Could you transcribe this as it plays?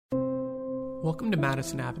Welcome to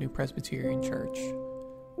Madison Avenue Presbyterian Church.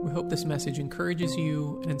 We hope this message encourages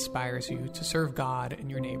you and inspires you to serve God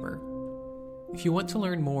and your neighbor. If you want to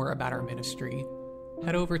learn more about our ministry,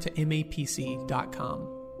 head over to mapc.com.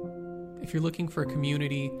 If you're looking for a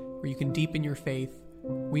community where you can deepen your faith,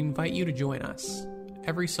 we invite you to join us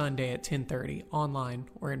every Sunday at 10:30, online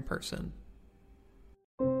or in person.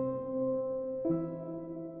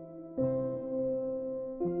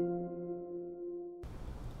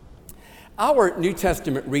 Our New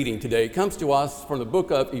Testament reading today comes to us from the book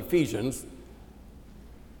of Ephesians,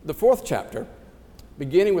 the 4th chapter,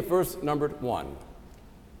 beginning with verse number 1.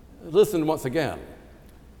 Listen once again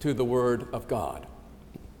to the word of God.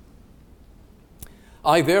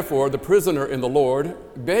 I, therefore, the prisoner in the Lord,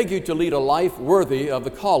 beg you to lead a life worthy of the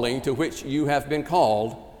calling to which you have been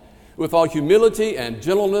called, with all humility and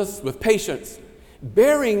gentleness, with patience,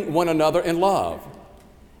 bearing one another in love,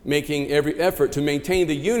 making every effort to maintain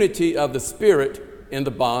the unity of the Spirit in the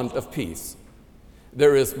bond of peace.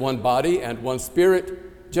 There is one body and one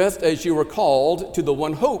Spirit, just as you were called to the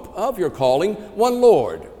one hope of your calling, one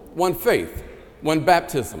Lord, one faith, one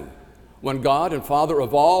baptism, one God and Father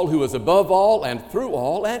of all, who is above all and through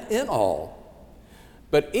all and in all.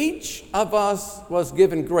 But each of us was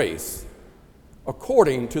given grace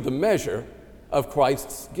according to the measure of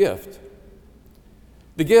Christ's gift.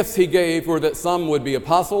 The gifts he gave were that some would be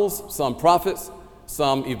apostles, some prophets,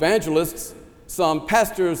 some evangelists, some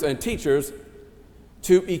pastors and teachers,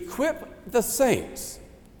 to equip the saints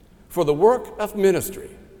for the work of ministry,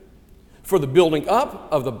 for the building up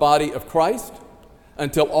of the body of Christ,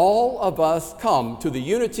 until all of us come to the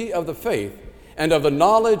unity of the faith and of the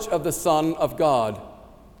knowledge of the Son of God,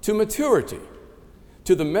 to maturity,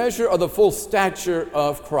 to the measure of the full stature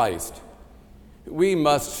of Christ. We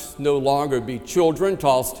must no longer be children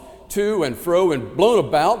tossed to and fro and blown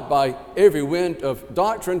about by every wind of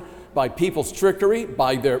doctrine, by people's trickery,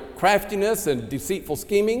 by their craftiness and deceitful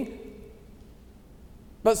scheming,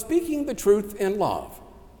 but speaking the truth in love.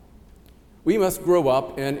 We must grow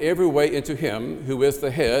up in every way into Him who is the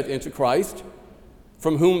head, into Christ,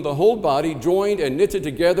 from whom the whole body, joined and knitted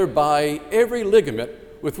together by every ligament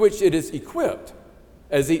with which it is equipped,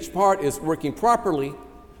 as each part is working properly,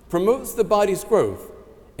 promotes the body's growth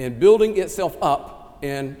in building itself up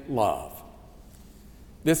in love.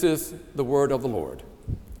 This is the word of the Lord.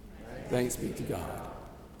 Thanks be to God.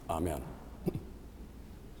 Amen.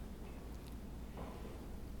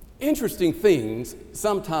 Interesting things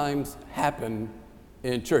sometimes happen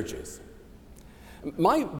in churches.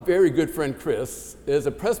 My very good friend Chris is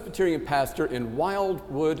a Presbyterian pastor in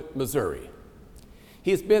Wildwood, Missouri.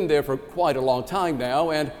 He's been there for quite a long time now,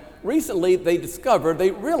 and recently they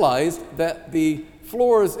realized that the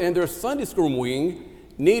floors in their Sunday school wing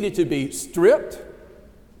needed to be stripped,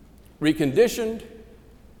 reconditioned,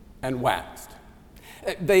 and waxed.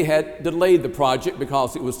 They had delayed the project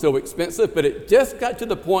because it was so expensive, but it just got to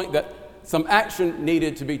the point that some action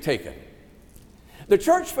needed to be taken. The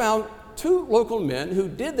church found 2 local men who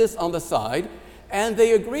did this on the side, and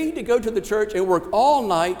they agreed to go to the church and work all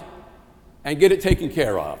night and get it taken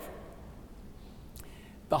care of.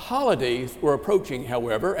 The holidays were approaching,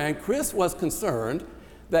 however, and Chris was concerned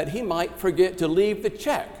that he might forget to leave the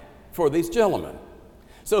check for these gentlemen.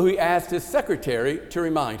 So he asked his secretary to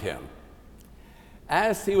remind him.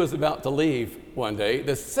 As he was about to leave one day,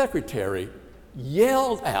 the secretary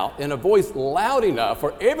yelled out in a voice loud enough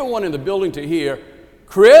for everyone in the building to hear,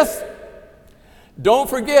 "Chris, don't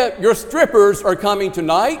forget your strippers are coming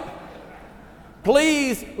tonight.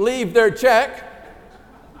 Please leave their check."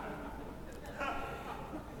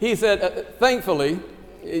 He said, thankfully,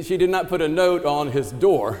 she did not put a note on his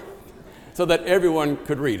door so that everyone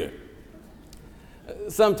could read it.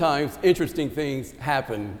 Sometimes interesting things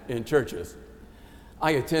happen in churches.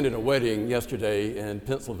 I attended a wedding yesterday in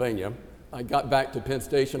Pennsylvania. I got back to Penn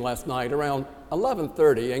Station last night around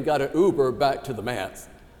 11:30 and got an Uber back to the manse.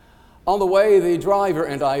 On the way, the driver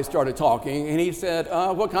and I started talking, and he said,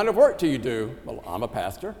 "What kind of work do you do?" "Well, I'm a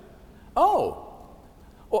pastor." "Oh.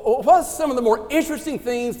 What's some of the more interesting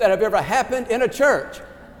things that have ever happened in a church?"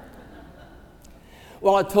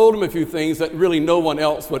 Well, I told him a few things that really no one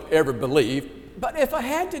else would ever believe, but if I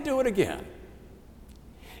had to do it again,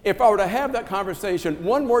 if I were to have that conversation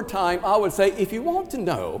one more time, I would say, if you want to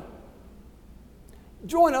know,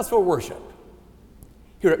 join us for worship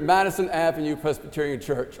here at Madison Avenue Presbyterian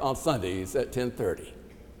Church on Sundays at 10:30.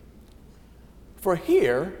 For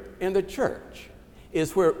here in the church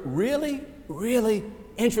is where really, really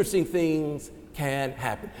interesting things can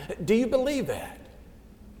happen. Do you believe that?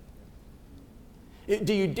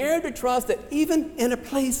 Do you dare to trust that even in a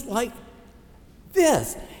place like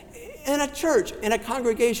this, in a church, in a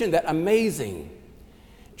congregation, that amazing,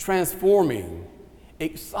 transforming,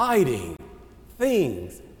 exciting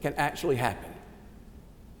things can actually happen.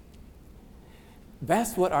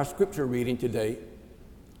 That's what our scripture reading today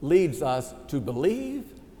leads us to believe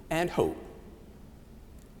and hope.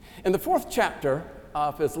 In the 4th chapter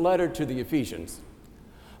of his letter to the Ephesians,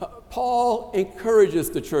 Paul encourages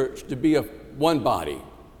the church to be of one body.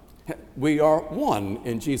 We are one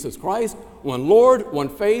in Jesus Christ, one Lord, one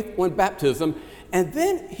faith, one baptism. And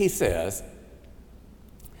then he says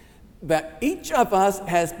that each of us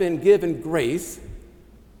has been given grace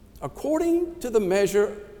according to the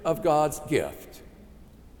measure of God's gift.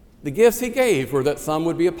 The gifts he gave were that some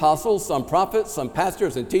would be apostles, some prophets, some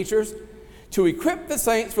pastors and teachers, to equip the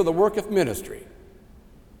saints for the work of ministry,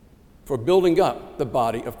 for building up the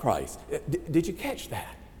body of Christ. Did you catch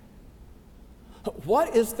that?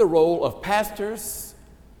 What is the role of pastors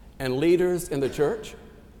and leaders in the church?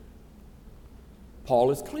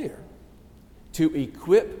 Paul is clear. To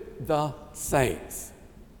equip the saints,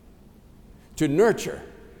 to nurture,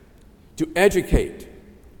 to educate,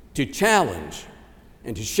 to challenge,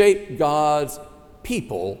 and to shape God's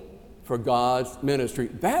people for God's ministry.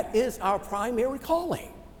 That is our primary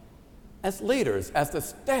calling as leaders, as the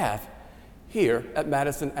staff here at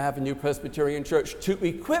Madison Avenue Presbyterian Church, to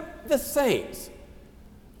equip the saints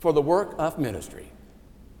for the work of ministry.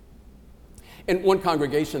 In one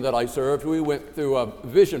congregation that I served, we went through a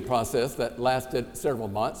vision process that lasted several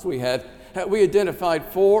months. We identified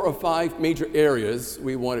 4 or 5 major areas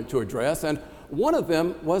we wanted to address, and one of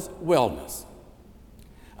them was wellness.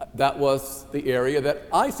 That was the area that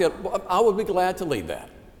I said, well, I would be glad to lead that.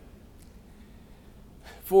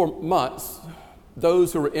 For months,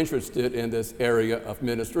 those who were interested in this area of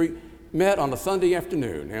ministry met on a Sunday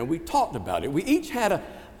afternoon, and we talked about it. We each had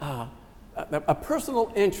a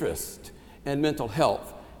personal interest in mental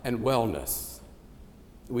health and wellness.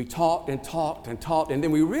 We talked and talked and talked, and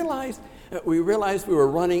then we realized we were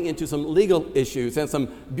running into some legal issues and some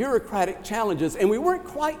bureaucratic challenges, and we weren't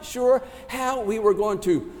quite sure how we were going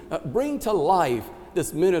to bring to life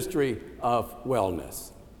this ministry of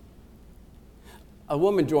wellness. A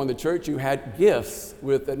woman joined the church who had gifts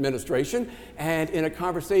with administration, and in a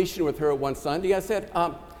conversation with her one Sunday, I said,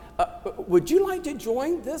 would you like to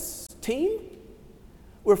join this team?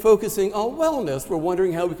 We're focusing on wellness. We're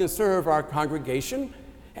wondering how we can serve our congregation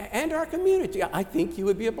and our community. I think you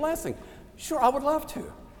would be a blessing. Sure, I would love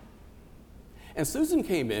to. And Susan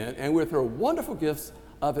came in, and with her wonderful gifts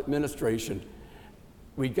of administration,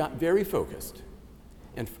 we got very focused.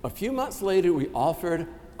 And a few months later, we offered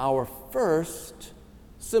our first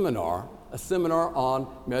seminar, a seminar on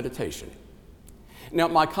meditation. Now,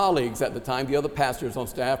 my colleagues at the time, the other pastors on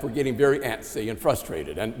staff, were getting very antsy and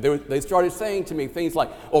frustrated. And they started saying to me things like,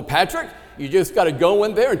 oh, Patrick, you just got to go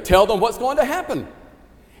in there and tell them what's going to happen.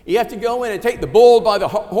 You have to go in and take the bull by the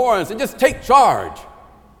horns and just take charge.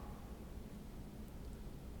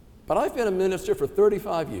 But I've been a minister for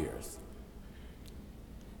 35 years.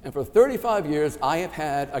 And for 35 years, I have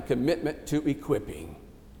had a commitment to equipping,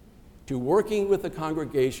 to working with the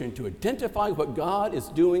congregation, to identify what God is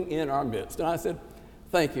doing in our midst. And I said,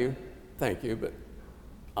 thank you, but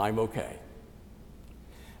I'm okay.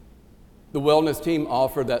 The wellness team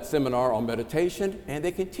offered that seminar on meditation, and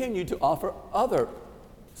they continue to offer other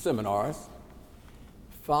seminars.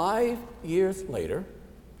 5 years later,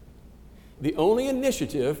 the only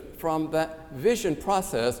initiative from that vision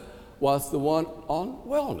process was the one on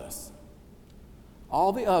wellness.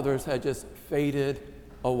 All the others had just faded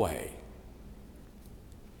away.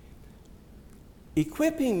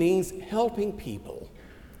 Equipping means helping people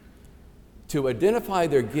to identify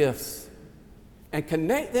their gifts and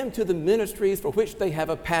connect them to the ministries for which they have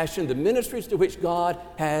a passion, the ministries to which God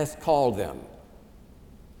has called them.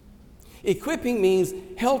 Equipping means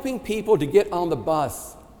helping people to get on the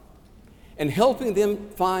bus and helping them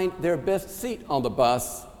find their best seat on the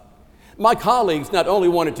bus. My colleagues not only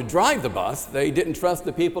wanted to drive the bus, they didn't trust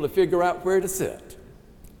the people to figure out where to sit.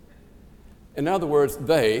 In other words,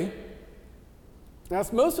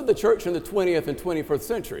 that's most of the church in the 20th and 21st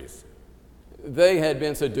centuries. They had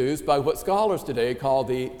been seduced by what scholars today call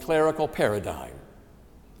the clerical paradigm.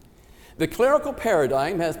 The clerical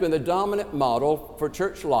paradigm has been the dominant model for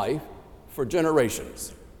church life for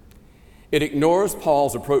generations. It ignores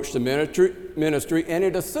Paul's approach to ministry, and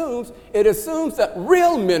it assumes that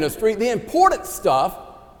real ministry, the important stuff,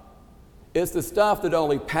 is the stuff that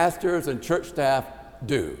only pastors and church staff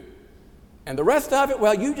do. And the rest of it,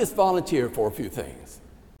 well, you just volunteer for a few things.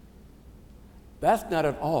 That's not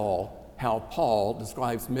at all how Paul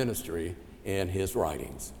describes ministry in his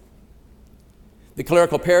writings. The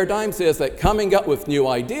clerical paradigm says that coming up with new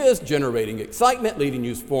ideas, generating excitement, leading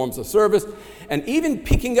new forms of service, and even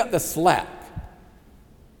picking up the slack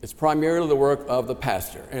is primarily the work of the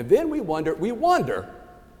pastor. And then we wonder,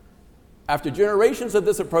 after generations of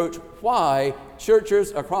this approach, why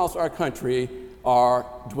churches across our country are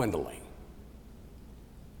dwindling.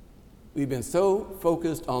 We've been so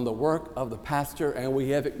focused on the work of the pastor, and we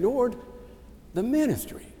have ignored the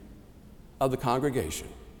ministry of the congregation.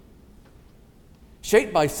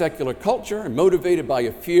 Shaped by secular culture and motivated by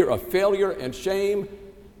a fear of failure and shame,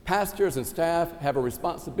 pastors and staff have a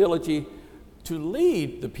responsibility to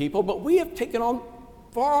lead the people, but we have taken on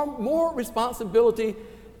far more responsibility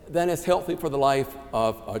than is healthy for the life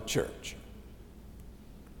of a church.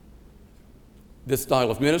 This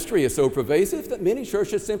style of ministry is so pervasive that many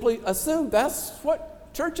churches simply assume that's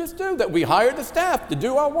what churches do, that we hire the staff to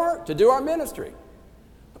do our work, to do our ministry.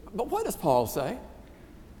 But what does Paul say?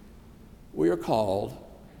 We are called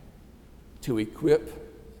to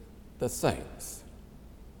equip the saints.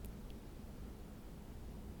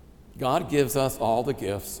 God gives us all the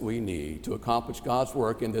gifts we need to accomplish God's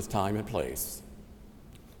work in this time and place.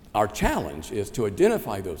 Our challenge is to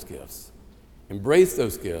identify those gifts, embrace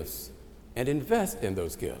those gifts, and invest in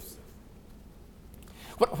those gifts.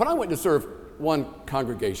 When I went to serve one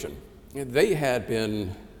congregation, they had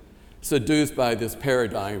been seduced by this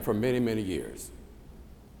paradigm for many, many years.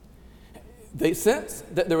 They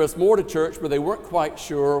sensed that there was more to church, but they weren't quite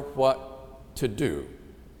sure what to do.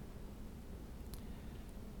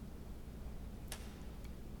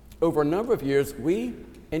 Over a number of years, we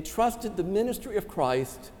entrusted the ministry of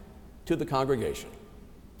Christ to the congregation.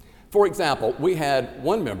 For example, we had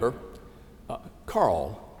one member,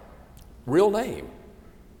 Carl, real name,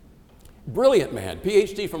 brilliant man,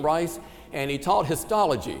 PhD from Rice, and he taught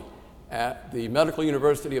histology at the Medical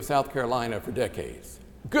University of South Carolina for decades.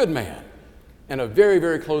 Good man, and a very,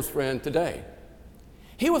 very close friend today.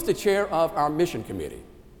 He was the chair of our mission committee.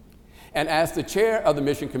 And as the chair of the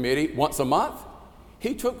mission committee, once a month,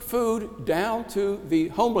 he took food down to the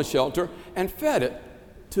homeless shelter and fed it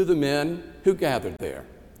to the men who gathered there.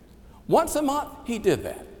 Once a month, he did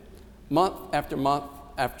that, month after month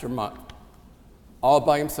after month, all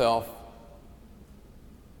by himself.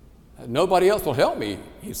 Nobody else will help me,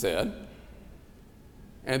 he said.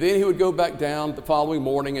 And then he would go back down the following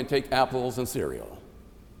morning and take apples and cereal.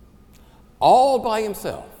 All by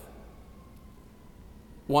himself,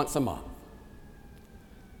 once a month.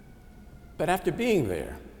 But after being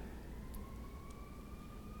there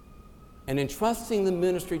and entrusting the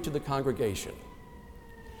ministry to the congregation,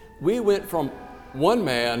 we went from one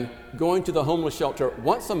man going to the homeless shelter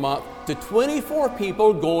once a month to 24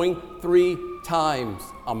 people going 3 times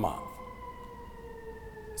a month.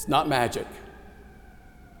 It's not magic.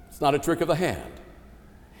 It's not a trick of the hand.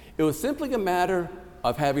 It was simply a matter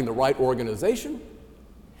of having the right organization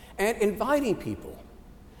and inviting people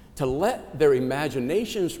to let their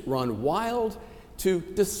imaginations run wild, to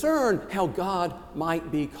discern how God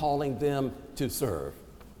might be calling them to serve.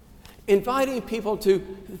 Inviting people to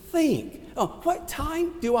think, what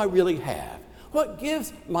time do I really have? What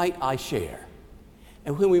gifts might I share?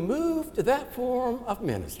 And when we moved to that form of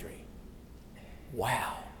ministry,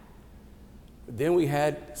 wow. Then we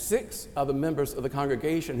had 6 of the members of the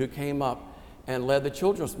congregation who came up and led the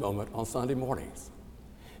children's moment on Sunday mornings.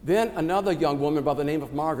 Then another young woman by the name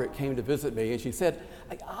of Margaret came to visit me, and she said,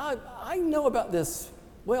 I know about this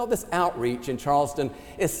outreach in Charleston.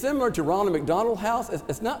 It's similar to Ronald McDonald House.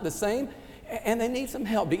 It's not the same, and they need some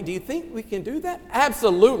help. Do you think we can do that?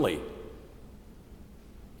 Absolutely.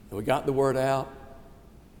 And we got the word out,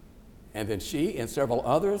 and then she and several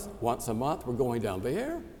others, once a month, were going down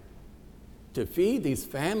there to feed these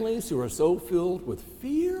families who are so filled with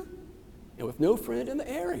fear and with no friend in the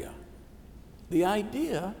area. The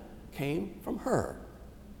idea came from her.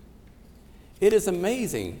 It is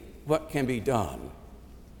amazing what can be done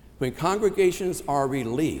when congregations are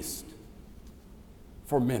released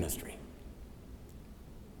for ministry.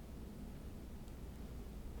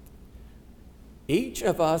 Each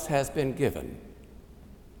of us has been given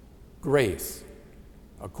grace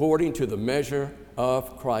according to the measure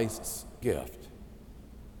of Christ's gift.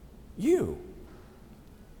 You,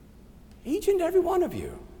 each and every one of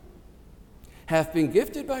you, have been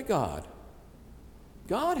gifted by God.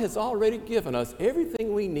 God has already given us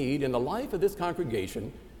everything we need in the life of this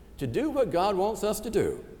congregation to do what God wants us to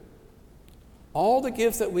do. All the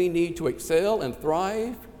gifts that we need to excel and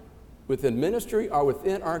thrive within ministry are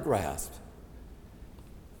within our grasp.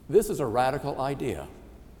 This is a radical idea.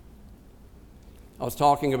 I was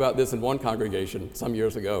talking about this in one congregation some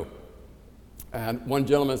years ago, and one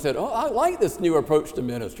gentleman said, I like this new approach to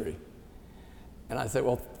ministry. And I said,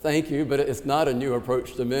 well, thank you, but it's not a new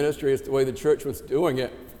approach to ministry. It's the way the church was doing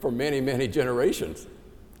it for many, many generations.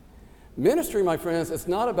 Ministry, my friends, it's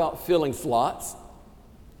not about filling slots.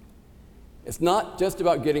 It's not just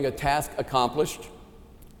about getting a task accomplished.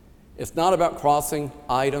 It's not about crossing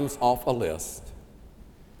items off a list.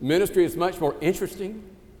 Ministry is much more interesting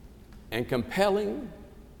and compelling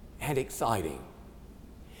and exciting.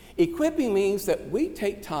 Equipping means that we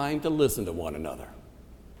take time to listen to one another.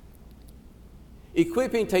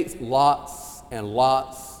 Equipping takes lots and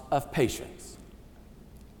lots of patience.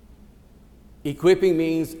 Equipping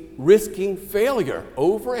means risking failure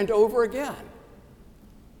over and over again.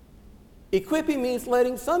 Equipping means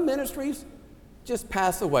letting some ministries just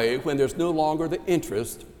pass away when there's no longer the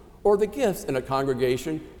interest or the gifts in a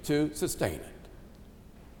congregation to sustain it.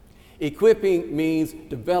 Equipping means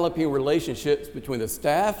developing relationships between the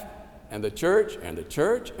staff and the church and the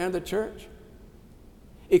church and the church.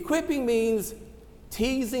 Equipping means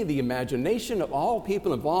teasing the imagination of all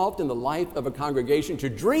people involved in the life of a congregation to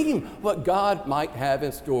dream what God might have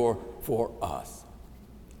in store for us.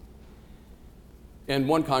 In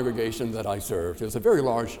one congregation that I served, it was a very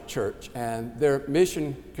large church, and their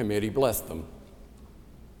mission committee, bless them,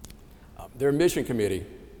 their mission committee,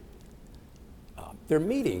 their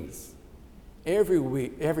meetings every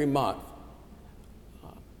week, every month,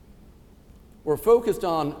 were focused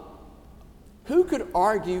on who could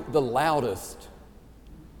argue the loudest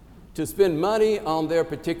to spend money on their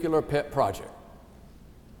particular pet project.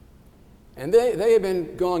 And they have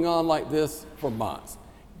been going on like this for months.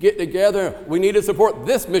 Get together, we need to support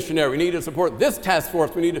this missionary, we need to support this task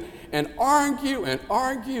force, we need to, and argue and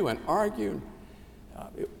argue and argue.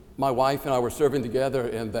 My wife and I were serving together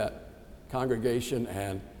in that congregation,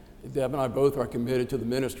 and Deb and I both are committed to the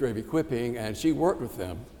ministry of equipping, and she worked with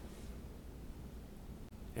them.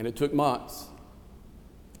 And it took months,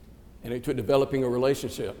 and it took developing a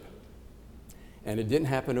relationship, and it didn't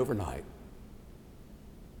happen overnight.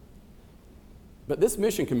 But this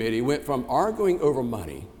mission committee went from arguing over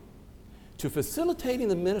money to facilitating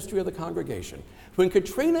the ministry of the congregation. When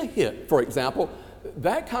Katrina hit, for example,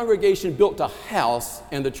 that congregation built a house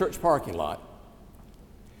in the church parking lot,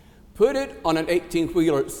 put it on an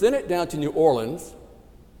 18-wheeler, sent it down to New Orleans,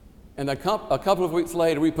 and a couple of weeks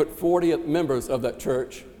later, we put 40 members of that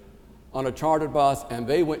church on a chartered bus, and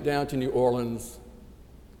they went down to New Orleans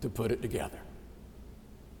to put it together.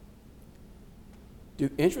 Do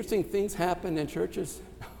interesting things happen in churches?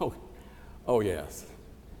 Oh yes,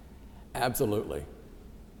 absolutely.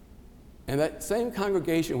 And that same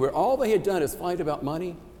congregation where all they had done is fight about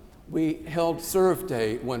money, we held Serve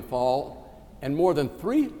Day one fall, and more than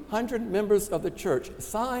 300 members of the church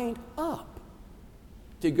signed up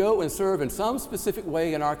to go and serve in some specific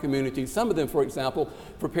way in our community. Some of them, for example,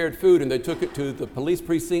 prepared food and they took it to the police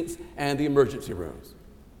precincts and the emergency rooms.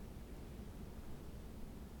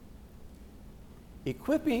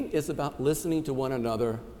 Equipping is about listening to one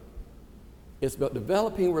another. It's about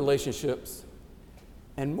developing relationships.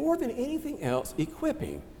 And more than anything else,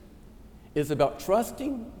 equipping is about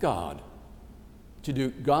trusting God to do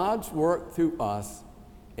God's work through us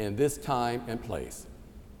in this time and place.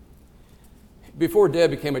 Before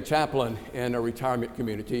Deb became a chaplain in a retirement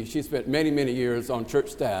community, she spent many, many years on church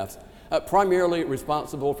staffs, primarily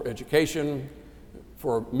responsible for education,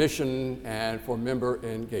 for mission, and for member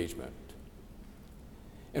engagement.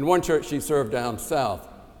 In one church she served down south,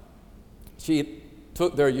 she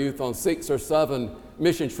took their youth on 6 or 7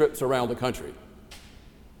 mission trips around the country.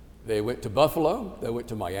 They went to Buffalo, they went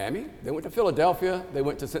to Miami, they went to Philadelphia, they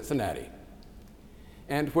went to Cincinnati.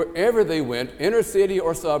 And wherever they went, inner city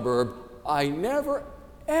or suburb, I never,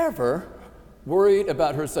 ever worried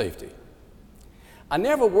about her safety. I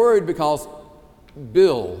never worried because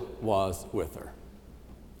Bill was with her.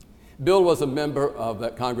 Bill was a member of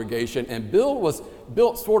that congregation, and Bill was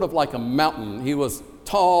built sort of like a mountain. He was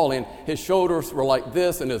tall, and his shoulders were like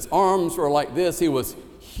this, and his arms were like this. He was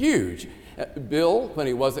huge. Bill, when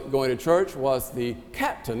he wasn't going to church, was the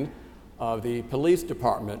captain of the police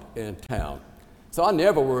department in town. So I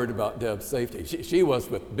never worried about Deb's safety. She was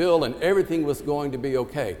with Bill, and everything was going to be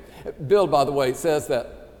okay. Bill, by the way, says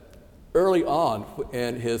that early on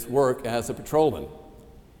in his work as a patrolman,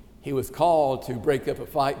 he was called to break up a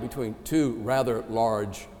fight between 2 rather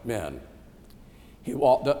large men. He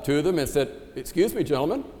walked up to them and said, "Excuse me,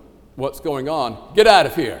 gentlemen, what's going on? Get out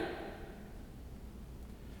of here.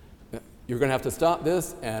 You're going to have to stop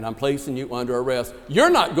this, and I'm placing you under arrest."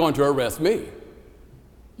 "You're not going to arrest me."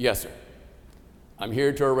 "Yes, sir. I'm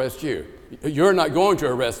here to arrest you." "You're not going to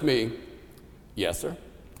arrest me." "Yes, sir."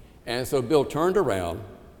 And so Bill turned around,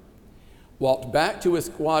 walked back to his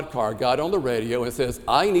squad car, got on the radio, and says,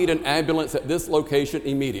 "I need an ambulance at this location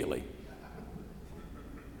immediately."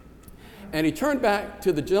 And he turned back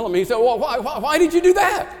to the gentleman. He said, "Well, why did you do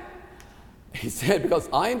that?" He said, "Because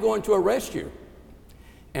I am going to arrest you.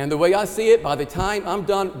 And the way I see it, by the time I'm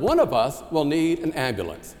done, one of us will need an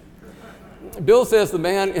ambulance." Bill says the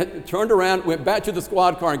man turned around, went back to the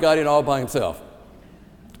squad car, and got in all by himself.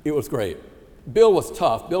 It was great. Bill was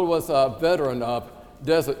tough. Bill was a veteran of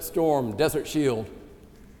Desert Storm, Desert Shield.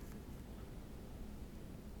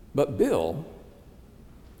 But Bill,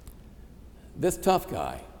 this tough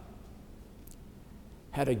guy,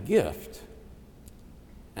 had a gift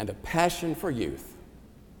and a passion for youth.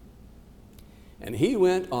 And he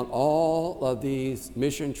went on all of these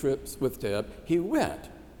mission trips with Deb. He went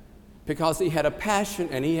because he had a passion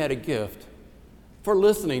and he had a gift for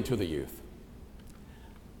listening to the youth,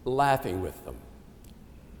 laughing with them,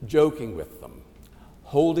 joking with them,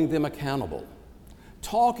 holding them accountable,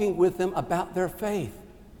 talking with them about their faith,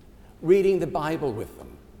 reading the Bible with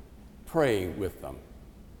them, praying with them.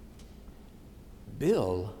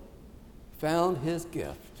 Bill found his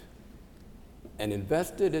gift and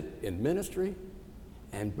invested it in ministry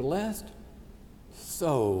and blessed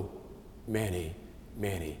so many,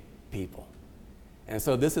 many people. And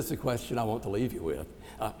so this is the question I want to leave you with.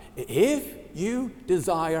 If you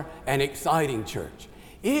desire an exciting church,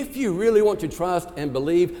 if you really want to trust and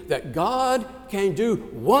believe that God can do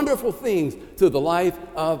wonderful things through the life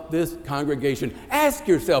of this congregation, ask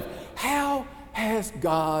yourself, how has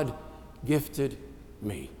God gifted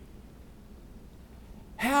me?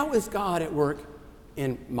 How is God at work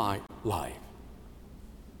in my life?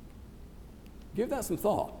 Give that some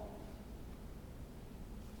thought,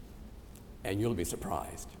 and you'll be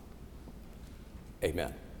surprised.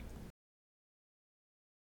 Amen.